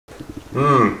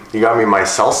You got me my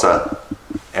salsa.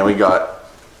 And we got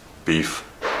beef.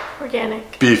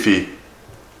 Organic. Beefy.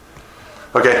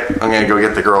 Okay, I'm gonna go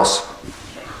get the girls.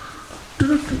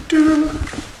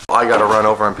 I gotta run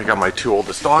over and pick up my 2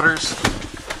 oldest daughters.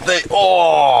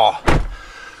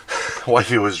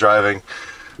 Wifey was driving.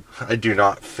 I do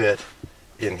not fit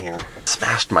in here.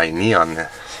 Smashed my knee on the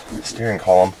steering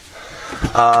column.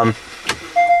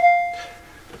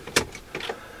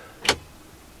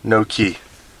 No key.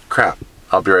 Crap.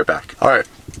 I'll be right back. Alright,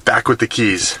 back with the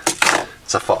keys.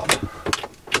 It's a fob.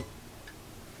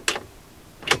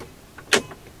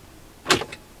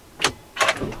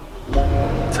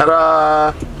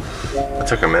 Ta-da! That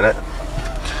took a minute.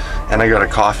 And I got a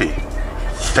coffee.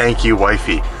 Thank you,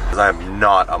 wifey. Because I'm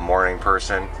not a morning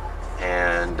person,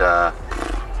 and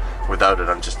without it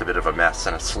I'm just a bit of a mess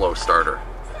and a slow starter.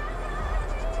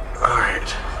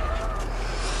 Alright.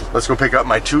 Let's go pick up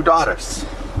my 2 daughters.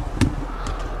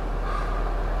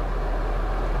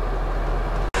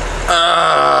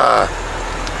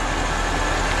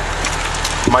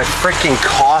 My freaking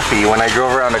coffee, when I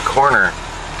drove around a corner,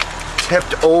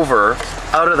 tipped over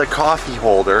out of the coffee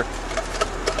holder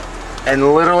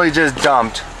and literally just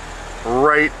dumped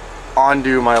right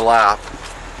onto my lap.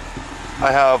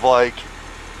 I have like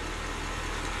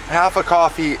half a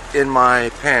coffee in my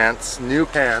pants, new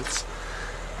pants,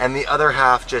 and the other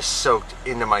half just soaked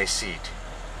into my seat.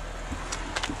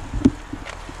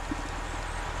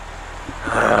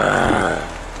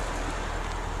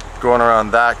 Going around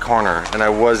that corner, and I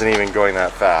wasn't even going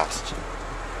that fast.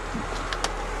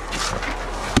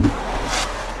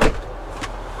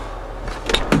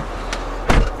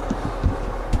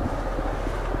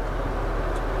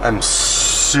 I'm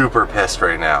super pissed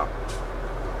right now,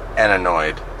 and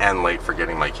annoyed, and late for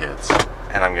getting my kids.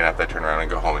 And I'm gonna have to turn around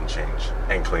and go home and change,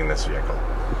 and clean this vehicle.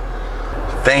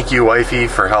 Thank you, wifey,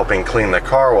 for helping clean the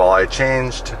car while I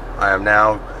changed. I am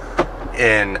now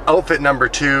in outfit number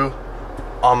 2,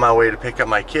 on my way to pick up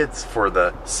my kids for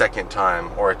the 2nd time,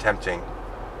 or attempting.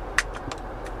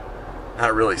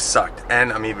 That really sucked.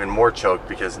 And I'm even more choked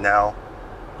because now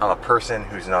I'm a person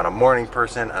who's not a morning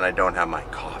person and I don't have my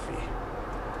coffee.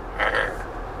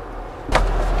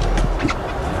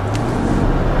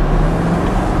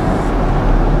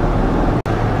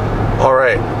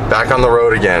 Alright, back on the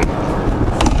road again.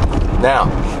 Now,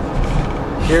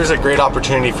 here's a great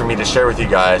opportunity for me to share with you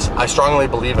guys. I strongly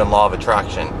believe in law of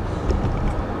attraction.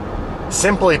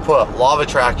 Simply put, law of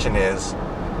attraction is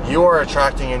you are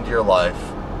attracting into your life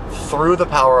through the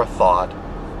power of thought,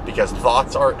 because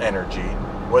thoughts are energy.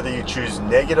 Whether you choose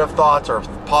negative thoughts or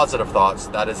positive thoughts,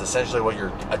 that is essentially what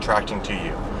you're attracting to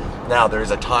you. Now,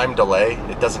 there's a time delay.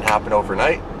 It doesn't happen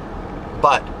overnight,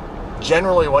 but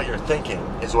generally what you're thinking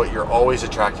is what you're always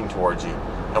attracting towards you.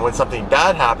 And when something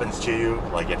bad happens to you,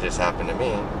 like it just happened to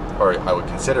me, or I would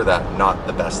consider that not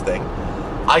the best thing,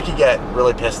 I could get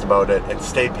really pissed about it and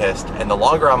stay pissed, and the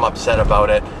longer I'm upset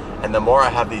about it and the more I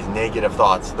have these negative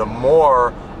thoughts, the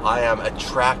more I am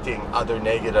attracting other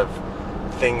negative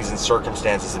things and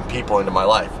circumstances and people into my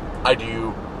life. I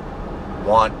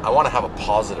want to have a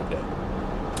positive day.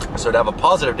 So to have a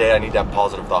positive day, I need to have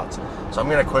positive thoughts. So I'm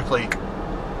going to quickly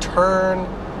turn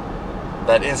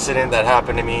that incident that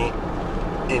happened to me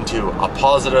into a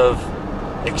positive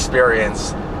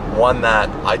experience, one that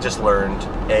I just learned,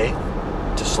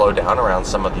 to slow down around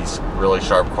some of these really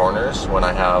sharp corners when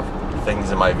I have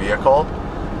things in my vehicle.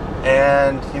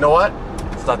 And you know what?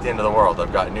 It's not the end of the world.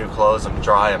 I've got new clothes, I'm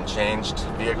dry, I'm changed,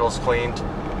 vehicle's cleaned.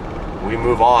 We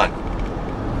move on.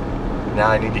 Now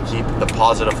I need to keep the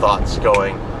positive thoughts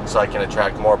going so I can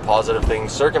attract more positive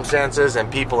things, circumstances, and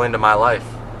people into my life.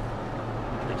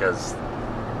 Because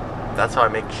that's how I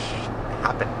make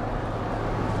happen.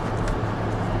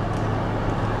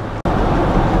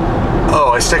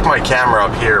 Oh, I stick my camera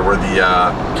up here where the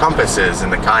compass is in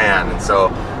the Cayenne, and so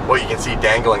what you can see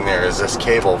dangling there is this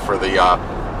cable for the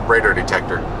radar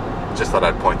detector. Just thought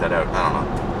I'd point that out. I don't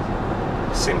know.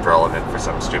 Seemed relevant for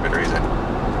some stupid reason.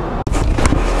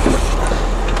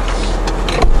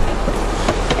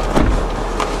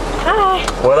 Hi.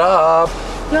 What up?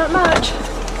 Not much.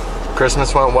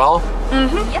 Christmas went well?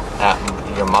 Mm-hmm. Yep. At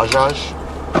Yamajaj?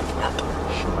 Yep.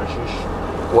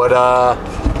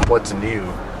 What's new?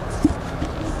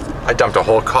 I dumped a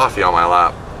whole coffee on my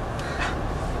lap.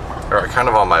 Or kind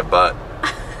of on my butt.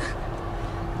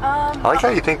 I like how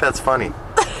you think that's funny.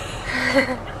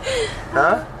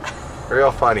 Huh?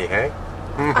 Real funny, hey?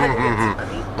 I think it's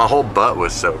funny. My whole butt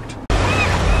was soaked.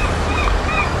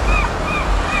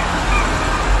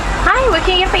 Hi, what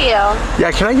can I get for you?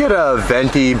 Yeah, can I get a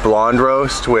venti blonde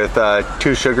roast with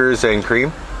 2 sugars and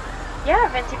cream? Yeah,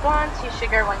 venti blonde, 2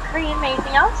 sugar, 1 cream.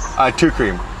 Anything else? 2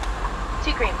 cream.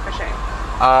 2 cream for sure.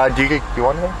 Do you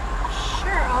want anything?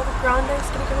 Sure, all the grande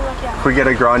skinny caramel macchiato. Can we get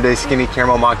a grande skinny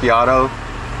caramel macchiato?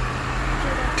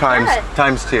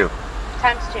 Times 2.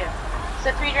 Times 2.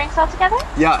 So 3 drinks altogether?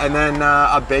 Yeah, and then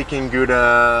a bacon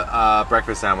Gouda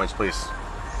breakfast sandwich, please.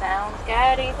 Sounds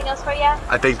good. Anything else for you?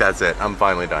 I think that's it. I'm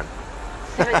finally done.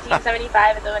 17.75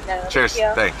 at the window. Cheers. Thank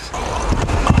you. Thanks.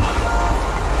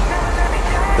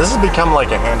 This has become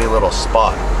like a handy little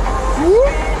spot.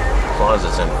 As long as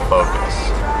it's in focus.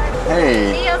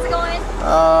 Hey. Hey, how's it going?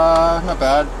 Not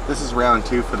bad. This is round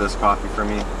 2 for this coffee for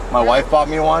me. My wife bought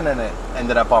me one and it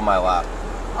ended up on my lap.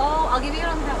 Oh, I'll give you it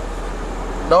on the house.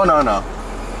 No.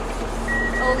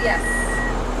 Oh, yes.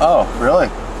 Oh, really?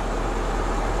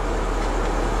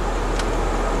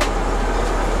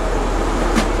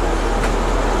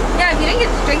 Yeah, if you didn't get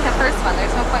to drink the first one,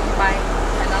 there's no point in buying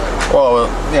another one. Well,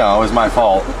 yeah, it was my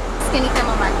fault. Skinny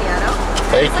caramel macchiato.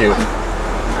 Thank you.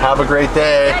 Have a great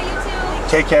day. Yeah, you too.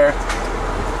 Take care.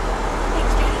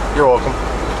 Thanks, Katie. You're welcome.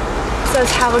 It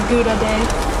says have a Gouda day.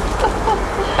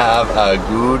 Have a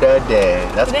Gouda day.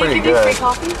 That's pretty Did they give good. you free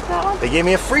coffee for that one? They gave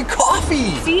me a free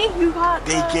coffee. See, you got.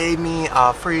 They gave me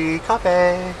a free coffee.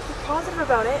 You're positive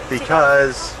about it.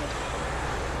 Because,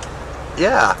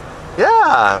 yeah,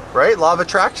 right? Law of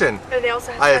attraction. And they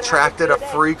also I attracted a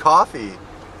free coffee.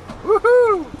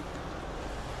 Woohoo!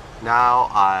 Now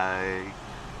I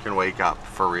can wake up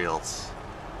for reals.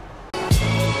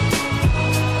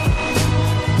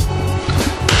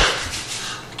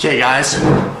 Okay guys,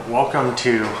 welcome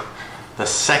to the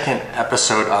second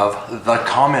episode of The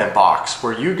Comment Box,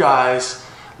 where you guys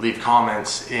leave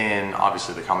comments in,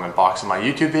 obviously, the comment box of my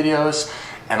YouTube videos,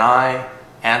 and I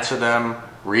answer them,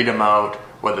 read them out,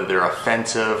 whether they're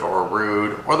offensive or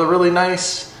rude, or they're really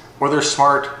nice, or they're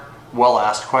smart,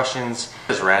 well-asked questions.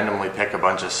 Just randomly pick a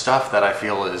bunch of stuff that I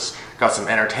feel has got some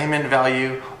entertainment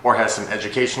value, or has some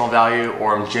educational value,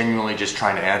 or I'm genuinely just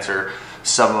trying to answer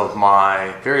some of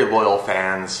my very loyal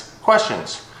fans'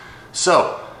 questions.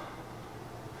 So,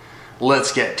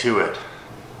 let's get to it.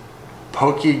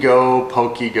 Pokego,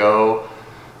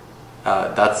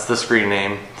 that's the screen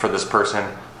name for this person.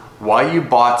 Why you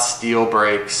bought steel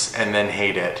brakes and then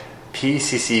hate it?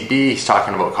 PCCB, he's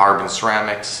talking about carbon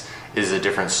ceramics, is a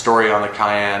different story on the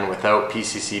Cayenne. Without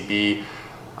PCCB,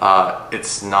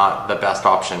 it's not the best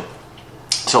option.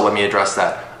 So let me address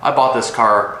that. I bought this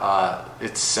car,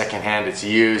 it's secondhand, it's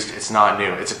used, it's not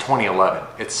new. It's a 2011,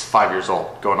 it's 5 years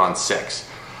old, going on 6.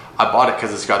 I bought it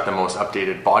because it's got the most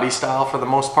updated body style for the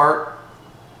most part.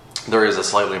 There is a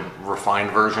slightly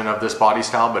refined version of this body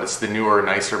style, but it's the newer,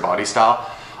 nicer body style.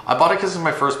 I bought it because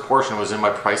my first portion was in my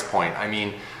price point. I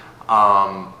mean,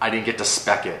 I didn't get to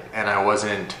spec it, and I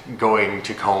wasn't going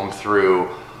to comb through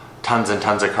tons and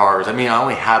tons of cars. I mean, I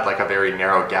only had like a very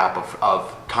narrow gap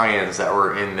of Cayennes that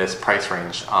were in this price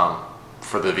range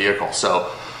for the vehicle.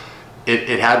 So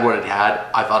it had what it had.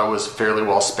 I thought it was fairly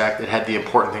well spec'd. It had the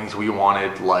important things we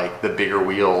wanted, like the bigger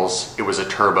wheels. It was a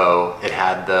turbo. It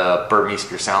had the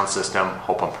Burmeister sound system.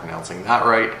 Hope I'm pronouncing that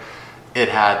right. It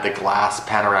had the glass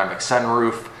panoramic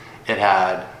sunroof. It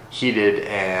had heated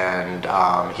and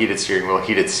heated steering wheel,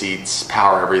 heated seats,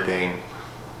 power everything.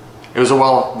 It was a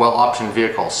well optioned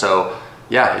vehicle. So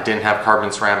yeah, it didn't have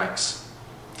carbon ceramics.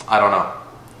 I don't know.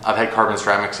 I've had carbon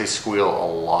ceramics. They squeal a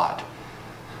lot.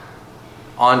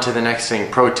 On to the next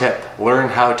thing. Pro tip: learn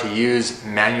how to use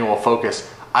manual focus.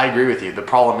 I agree with you. The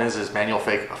problem is manual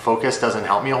focus doesn't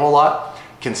help me a whole lot,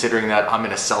 considering that I'm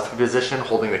in a selfie position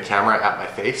holding the camera at my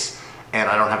face, and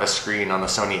I don't have a screen on the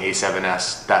Sony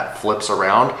a7S that flips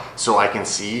around so I can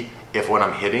see if when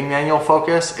I'm hitting manual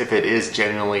focus, if it is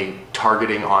genuinely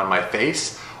targeting on my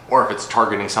face or if it's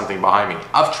targeting something behind me.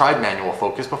 I've tried manual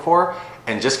focus before,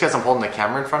 and just because I'm holding the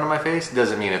camera in front of my face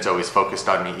doesn't mean it's always focused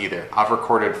on me either. I've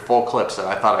recorded full clips that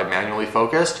I thought I manually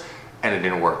focused and it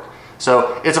didn't work.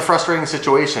 So it's a frustrating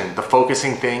situation. The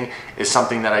focusing thing is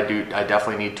something that I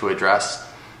definitely need to address.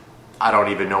 I don't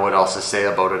even know what else to say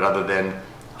about it other than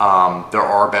there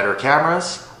are better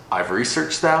cameras. I've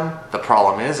researched them. The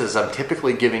problem is I'm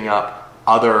typically giving up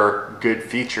other good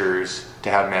features to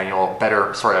have a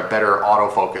better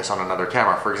autofocus on another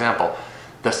camera. For example,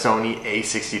 the Sony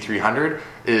a6300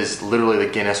 is literally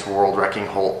the Guinness World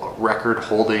Record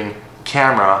holding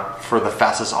camera for the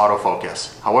fastest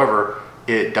autofocus. However,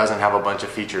 it doesn't have a bunch of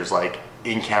features like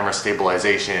in-camera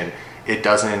stabilization. It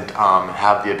doesn't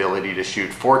have the ability to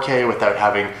shoot 4K without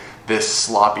having this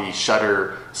sloppy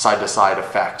shutter side-to-side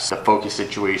effect. The focus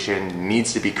situation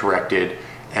needs to be corrected,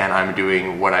 and I'm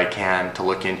doing what I can to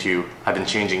look into. I've been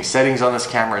changing settings on this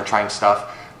camera and trying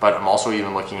stuff, but I'm also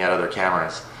even looking at other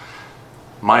cameras.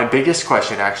 My biggest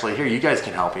question actually here, you guys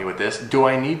can help me with this. Do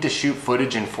I need to shoot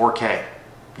footage in 4K?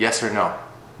 Yes or no?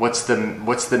 What's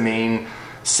the main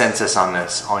census on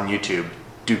this on YouTube?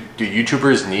 Do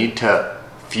YouTubers need to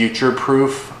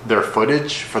future-proof their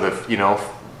footage for the, you know,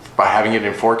 by having it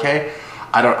in 4K?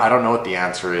 I don't know what the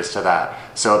answer is to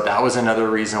that. So that was another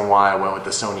reason why I went with the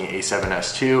Sony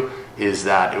a7S II, is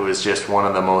that it was just one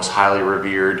of the most highly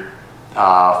revered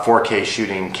 4K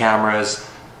shooting cameras.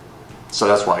 So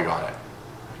that's why I got it.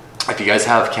 If you guys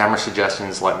have camera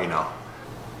suggestions, let me know.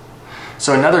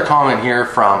 So another comment here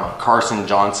from Carson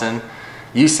Johnson.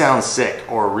 You sound sick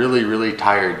or really, really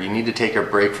tired. You need to take a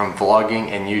break from vlogging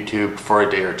and YouTube for a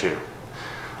day or two.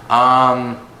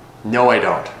 No, I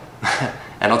don't.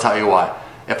 And I'll tell you why.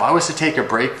 If I was to take a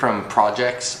break from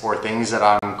projects or things that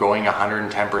I'm going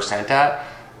 110% at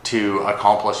to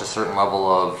accomplish a certain level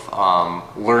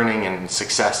of learning and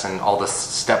success and all the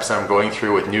steps that I'm going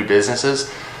through with new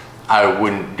businesses, I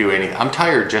wouldn't do anything. I'm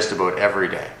tired just about every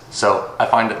day. So I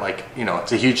find it like, you know,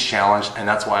 it's a huge challenge, and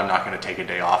that's why I'm not going to take a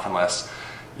day off unless,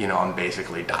 you know, I'm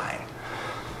basically dying.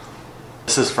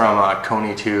 This is from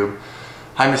ConeyTube.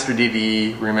 Hi, Mr.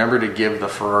 DDE. Remember to give the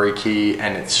Ferrari key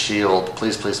and its shield.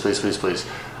 Please, please, please, please, please.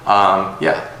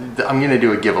 Yeah, I'm going to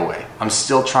do a giveaway. I'm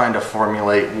still trying to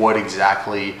formulate what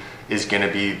exactly is going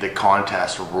to be the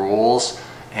contest rules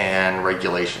and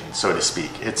regulations, so to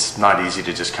speak. It's not easy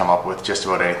to just come up with just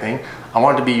about anything. I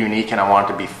want it to be unique and I want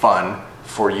it to be fun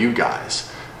for you guys.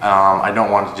 I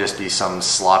don't want it to just be some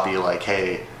sloppy, like,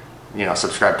 hey, you know,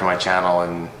 subscribe to my channel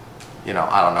and, you know,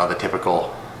 I don't know, the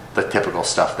typical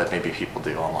stuff that maybe people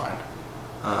do online.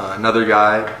 Another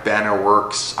guy, Banner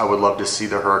Works. I would love to see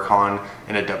the Huracan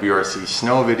in a WRC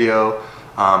snow video.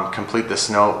 Complete with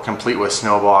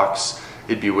snowbox.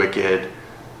 It'd be wicked.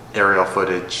 Aerial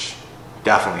footage,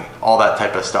 definitely. All that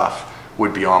type of stuff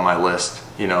would be on my list.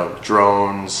 You know,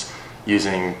 drones,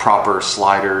 using proper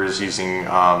sliders, using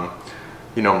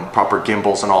you know, proper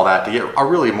gimbals and all that to get a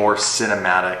really more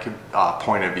cinematic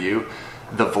point of view.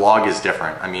 The vlog is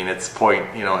different. I mean, it's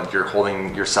you know, you're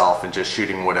holding yourself and just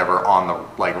shooting whatever on the,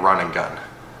 like, run and gun.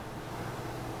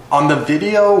 On the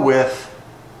video with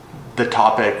the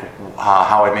topic,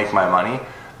 how I make my money,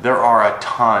 there are a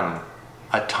ton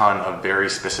of very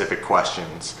specific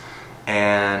questions,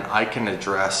 and I can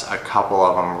address a couple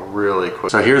of them really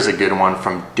quick. So here's a good one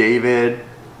from David.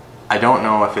 I don't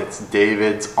know if it's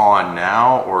David's on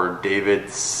now or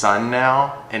David's son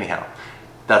now. Anyhow,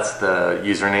 that's the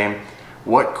username.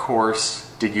 What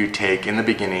course did you take in the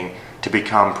beginning to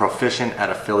become proficient at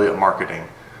affiliate marketing?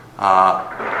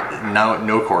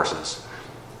 No courses.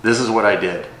 This is what I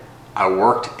did. I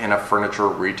worked in a furniture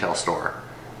retail store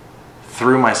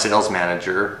through my sales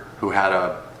manager, who had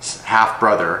a half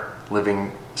brother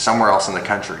living somewhere else in the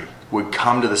country, would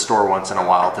come to the store once in a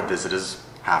while to visit his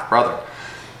half brother.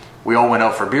 We all went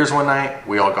out for beers one night.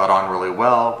 We all got on really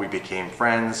well. We became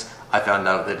friends. I found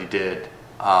out that he did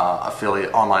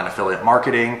online affiliate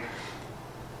marketing.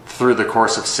 Through the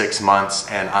course of 6 months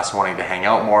and us wanting to hang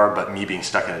out more, but me being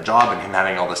stuck in a job and him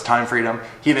having all this time freedom,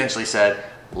 he eventually said,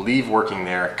 leave working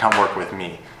there, come work with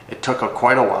me. It took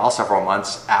quite a while, several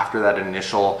months after that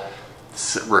initial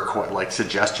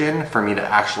suggestion, for me to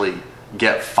actually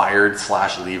get fired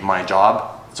 / leave my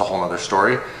job. It's a whole other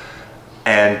story.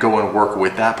 And go and work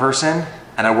with that person.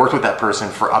 And I worked with that person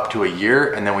for up to a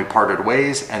year, and then we parted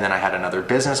ways, and then I had another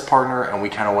business partner, and we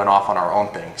kind of went off on our own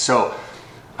thing. So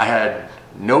I had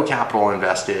no capital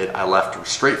invested. I left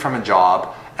straight from a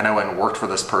job, and I went and worked for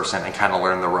this person and kind of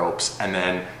learned the ropes, and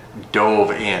then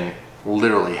dove in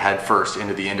literally head first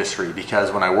into the industry,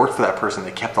 because when I worked for that person,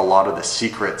 they kept a lot of the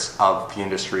secrets of the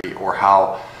industry, or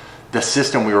how the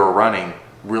system we were running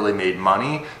really made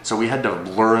money. So we had to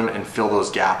learn and fill those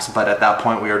gaps. But at that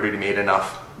point, we already made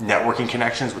enough networking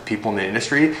connections with people in the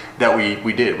industry that we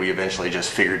eventually just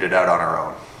figured it out on our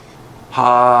own.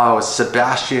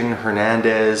 Sebastian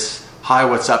Hernandez. Hi,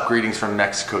 what's up? Greetings from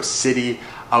Mexico City.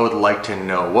 I would like to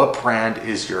know, what brand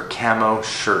is your camo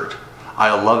shirt?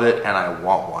 I love it and I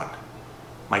want one.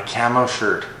 My camo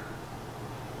shirt.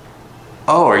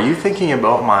 Oh, are you thinking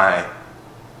about my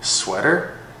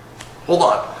sweater? Hold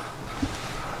on.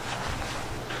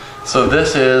 So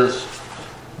this is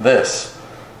this.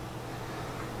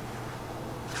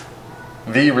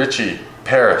 V. Ritchie,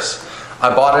 Paris. I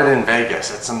bought it in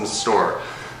Vegas at some store.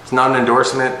 It's not an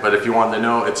endorsement, but if you wanted to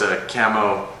know, it's a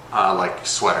camo like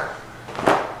sweater.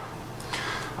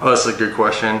 Oh, that's a good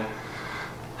question.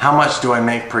 How much do I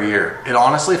make per year? It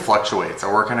honestly fluctuates.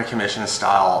 I work in a commission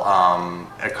style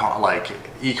like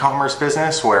e-commerce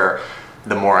business, where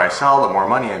the more I sell, the more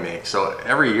money I make. So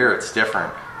every year it's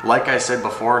different. Like I said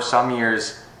before, some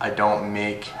years I don't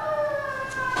make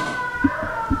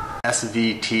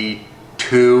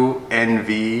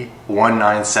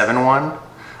SVT2NV1971.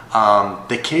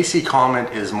 The Casey comment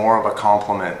is more of a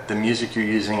compliment. The music you're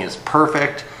using is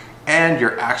perfect, and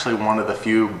you're actually one of the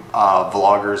few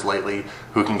vloggers lately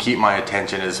who can keep my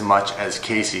attention as much as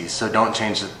Casey's, so don't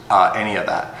change any of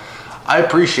that. I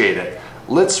appreciate it.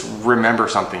 Let's remember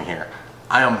something here.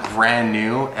 I am brand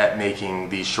new at making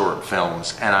these short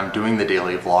films, and I'm doing the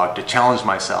daily vlog to challenge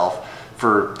myself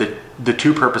for the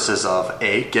two purposes of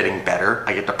A, getting better.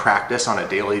 I get to practice on a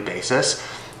daily basis.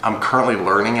 I'm currently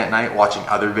learning at night, watching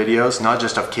other videos, not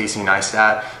just of Casey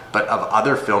Neistat, but of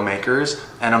other filmmakers,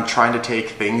 and I'm trying to take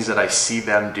things that I see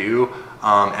them do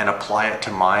and apply it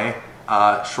to my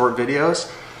short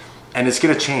videos, and it's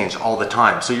gonna change all the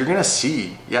time. So you're gonna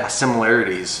see, yeah,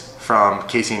 similarities from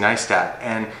Casey Neistat,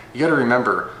 and you gotta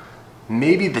remember,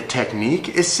 maybe the technique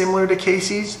is similar to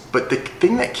Casey's, but the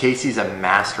thing that Casey's a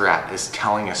master at is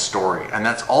telling a story, and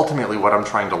that's ultimately what I'm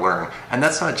trying to learn. And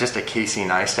that's not just a Casey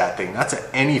Neistat thing, that's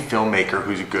any filmmaker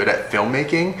who's good at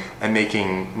filmmaking and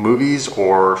making movies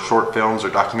or short films or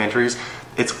documentaries.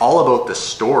 It's all about the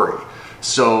story.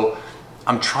 So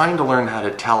I'm trying to learn how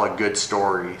to tell a good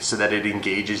story so that it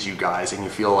engages you guys and you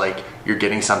feel like you're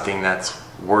getting something that's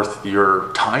worth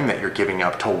your time that you're giving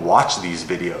up to watch these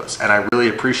videos, and I really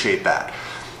appreciate that.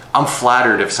 I'm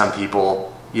flattered if some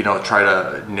people, you know, try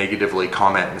to negatively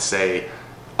comment and say,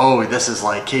 oh, this is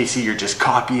like Casey, you're just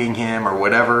copying him or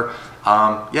whatever.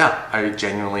 Yeah, I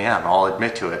genuinely am. I'll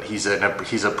admit to it. He's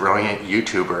a brilliant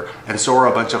YouTuber, and so are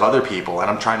a bunch of other people,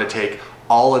 and I'm trying to take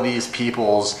all of these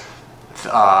people's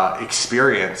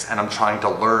experience, and I'm trying to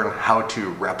learn how to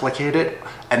replicate it,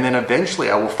 and then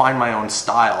eventually I will find my own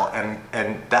style,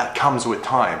 and that comes with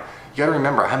time. You gotta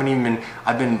remember, I've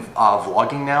been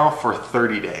vlogging now for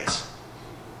 30 days.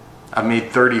 I've made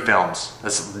 30 films.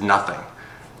 That's nothing.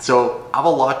 So I have a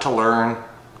lot to learn.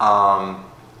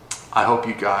 I hope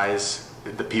you guys,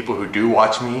 the people who do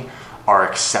watch me, are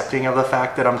accepting of the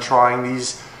fact that I'm trying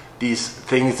these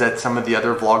things that some of the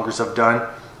other vloggers have done.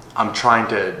 I'm trying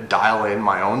to dial in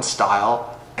my own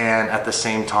style, and at the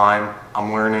same time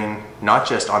I'm learning not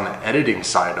just on the editing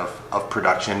side of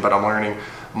production, but I'm learning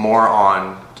more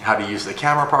on how to use the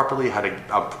camera properly, how to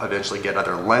eventually get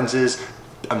other lenses.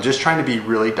 I'm just trying to be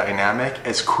really dynamic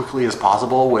as quickly as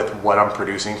possible with what I'm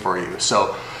producing for you.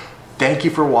 So thank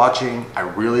you for watching. I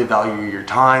really value your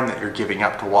time that you're giving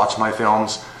up to watch my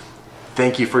films.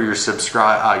 Thank you for your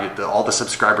all the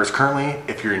subscribers currently.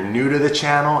 If you're new to the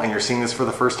channel and you're seeing this for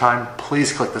the first time,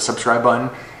 please click the subscribe button.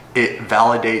 It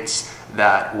validates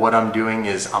that what I'm doing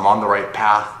is I'm on the right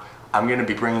path. I'm gonna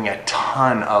be bringing a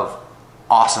ton of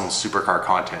awesome supercar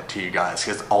content to you guys,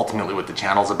 because ultimately what the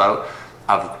channel's about.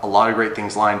 I have a lot of great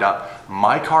things lined up.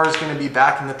 My car is gonna be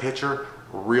back in the picture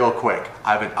real quick.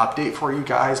 I have an update for you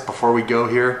guys before we go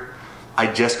here. I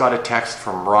just got a text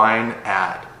from Ryan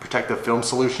at Protective Film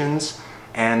Solutions,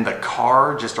 and the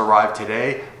car just arrived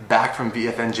today back from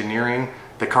VF Engineering.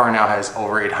 The car now has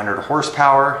over 800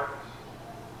 horsepower.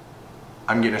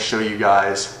 I'm gonna show you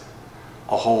guys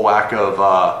a whole whack of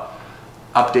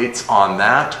updates on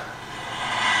that.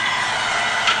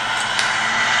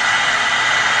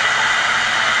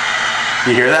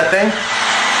 You hear that thing?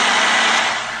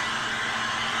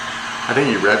 I think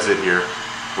he revs it here.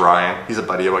 Ryan, he's a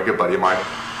good buddy of mine.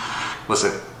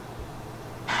 Listen.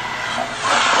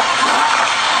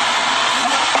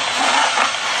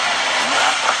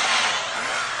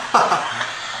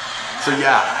 So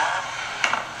yeah,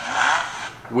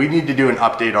 we need to do an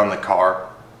update on the car.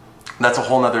 That's a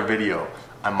whole nother video.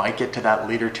 I might get to that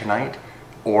later tonight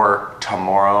or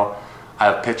tomorrow. I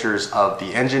have pictures of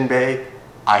the engine bay.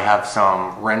 I have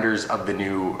some renders of the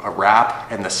new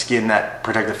wrap and the skin that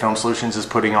Protective Film Solutions is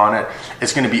putting on it.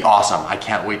 It's gonna be awesome. I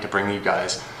can't wait to bring you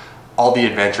guys all the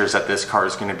adventures that this car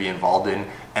is gonna be involved in,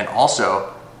 and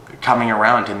also coming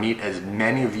around to meet as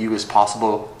many of you as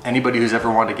possible. Anybody who's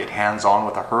ever wanted to get hands-on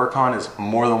with a Huracan is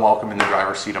more than welcome in the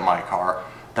driver's seat of my car.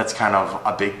 That's kind of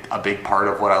a big part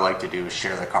of what I like to do, is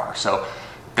share the car. So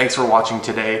thanks for watching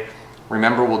today.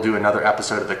 Remember, we'll do another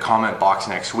episode of the comment box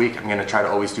next week. I'm gonna try to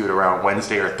always do it around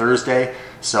Wednesday or Thursday.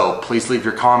 So please leave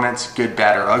your comments, good,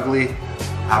 bad, or ugly.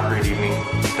 Have a great evening.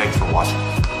 Thanks for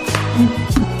watching.